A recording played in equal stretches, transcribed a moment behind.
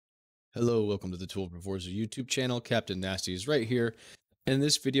Hello, welcome to the Tool for Forza YouTube channel. Captain Nasty is right here. In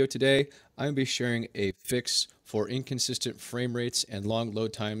this video today, I'm going to be sharing a fix for inconsistent frame rates and long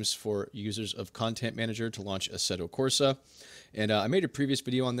load times for users of Content Manager to launch Assetto Corsa. And I made a previous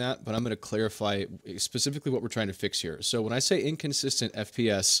video on that, but I'm going to clarify specifically what we're trying to fix here. So when I say inconsistent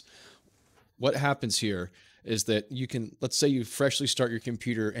FPS, what happens here is that you can, let's say you freshly start your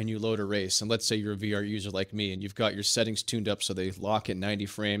computer and you load a race, and let's say you're a VR user like me and you've got your settings tuned up so they lock at 90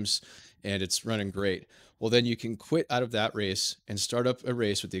 frames and it's running great. Well, then you can quit out of that race and start up a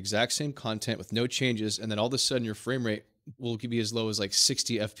race with the exact same content with no changes, and then all of a sudden your frame rate will be as low as like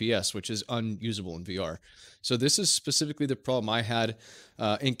 60 FPS, which is unusable in VR. So this is specifically the problem I had.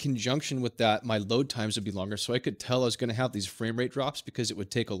 In conjunction with that, my load times would be longer, so I could tell I was going to have these frame rate drops because it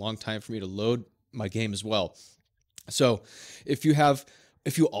would take a long time for me to load my game as well. So if you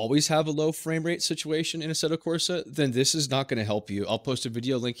always have a low frame rate situation in Assetto Corsa, then this is not going to help you. I'll post a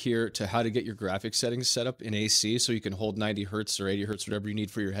video link here to how to get your graphics settings set up in AC so you can hold 90 hertz or 80 hertz, whatever you need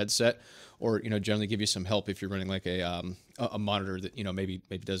for your headset, or generally give you some help if you're running like a monitor that maybe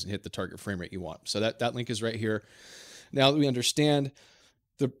doesn't hit the target frame rate you want. So that link is right here. Now that we understand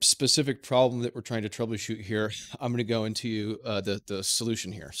the specific problem that we're trying to troubleshoot here, I'm going to go into the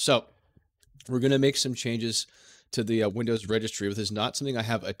solution here. So we're going to make some changes to the Windows registry, which is not something I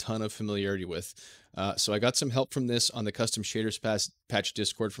have a ton of familiarity with. So I got some help from this on the custom shaders patch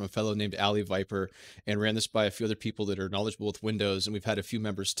Discord from a fellow named Ali Viper, and ran this by a few other people that are knowledgeable with Windows, and we've had a few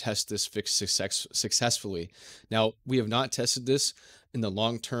members test this fix successfully. Now, we have not tested this in the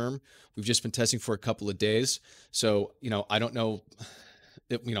long term. We've just been testing for a couple of days. So, I don't know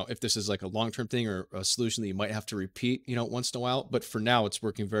if this is like a long-term thing or a solution that you might have to repeat, once in a while, but for now it's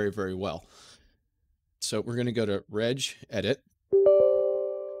working very, very well. So we're going to go to Reg Edit,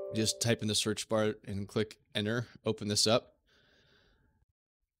 just type in the search bar and click Enter, open this up.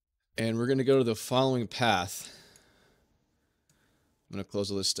 And we're going to go to the following path. I'm going to close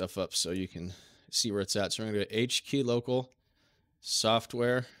all this stuff up so you can see where it's at. So we're going to go to H key local,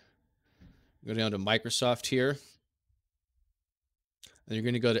 software, go down to Microsoft here. Then you're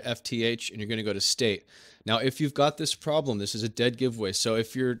going to go to FTH and you're going to go to state. Now, if you've got this problem, this is a dead giveaway. So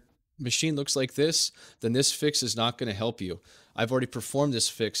if your machine looks like this, then this fix is not going to help you. I've already performed this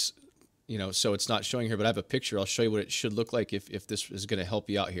fix, so it's not showing here, but I have a picture. I'll show you what it should look like if this is going to help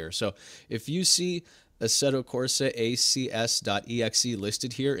you out here. So if you see Assetto Corsa acs.exe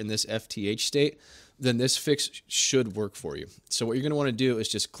listed here in this FTH state, then this fix should work for you. So what you're going to want to do is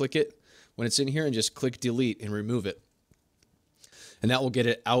just click it when it's in here and just click delete and remove it. And that will get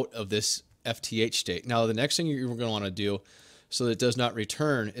it out of this FTH state. Now, the next thing you're going to want to do so that it does not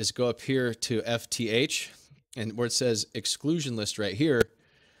return is go up here to FTH, and where it says exclusion list right here,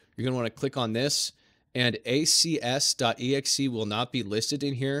 you're going to want to click on this, and acs.exe will not be listed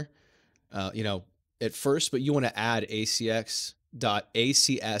in here, at first, but you want to add acs.exe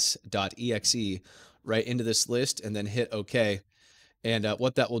right into this list and then hit OK. And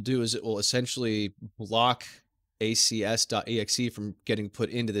what that will do is it will essentially block acs.exe from getting put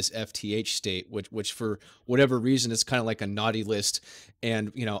into this FTH state, which for whatever reason is kind of like a naughty list.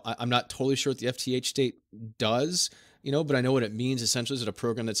 And I'm not totally sure what the FTH state does, but I know what it means. Essentially, is that a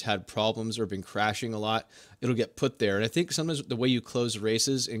program that's had problems or been crashing a lot, it'll get put there. And I think sometimes the way you close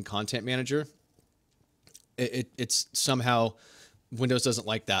races in Content Manager, it's somehow Windows doesn't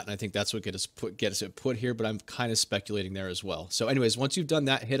like that, and I think that's what gets it put here, but I'm kind of speculating there as well. So anyways, once you've done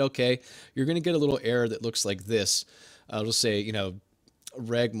that, hit OK. You're going to get a little error that looks like this. It'll say,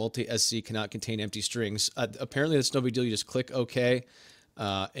 reg multi-sc cannot contain empty strings. Apparently, that's no big deal. You just click OK,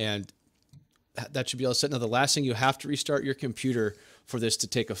 and that should be all set. Now, the last thing, you have to restart your computer for this to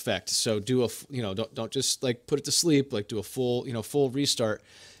take effect. So do don't just like put it to sleep. Like do a full restart,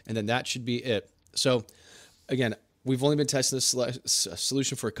 and then that should be it. So again, we've only been testing this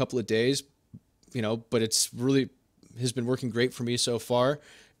solution for a couple of days, but it's really has been working great for me so far.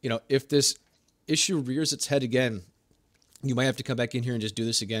 If this issue rears its head again, you might have to come back in here and just do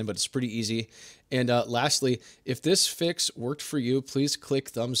this again, but it's pretty easy. And lastly, if this fix worked for you, please click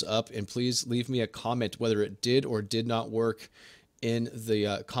thumbs up and please leave me a comment whether it did or did not work in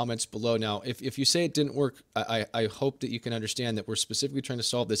the comments below. Now, if you say it didn't work, I hope that you can understand that we're specifically trying to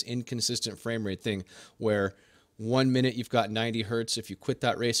solve this inconsistent frame rate thing where 1 minute you've got 90 hertz. If you quit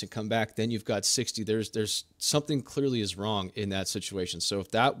that race and come back, then you've got 60. There's something clearly is wrong in that situation. So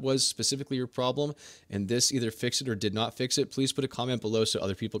if that was specifically your problem and this either fixed it or did not fix it, please put a comment below so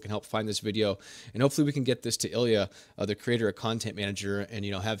other people can help find this video. And hopefully we can get this to Ilja, the creator of Content Manager, and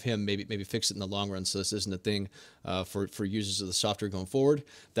have him maybe fix it in the long run so this isn't a thing for users of the software going forward.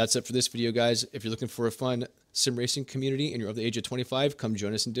 That's it for this video, guys. If you're looking for a fun sim racing community and you're of the age of 25, come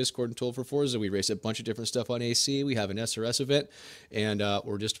join us in Discord and Tool for Forza. We race a bunch of different stuff on AC. We have an SRS event, and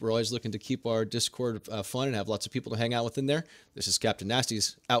we're always looking to keep our Discord fun and have lots of people to hang out with in there. This is Captain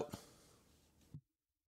Nasty's out.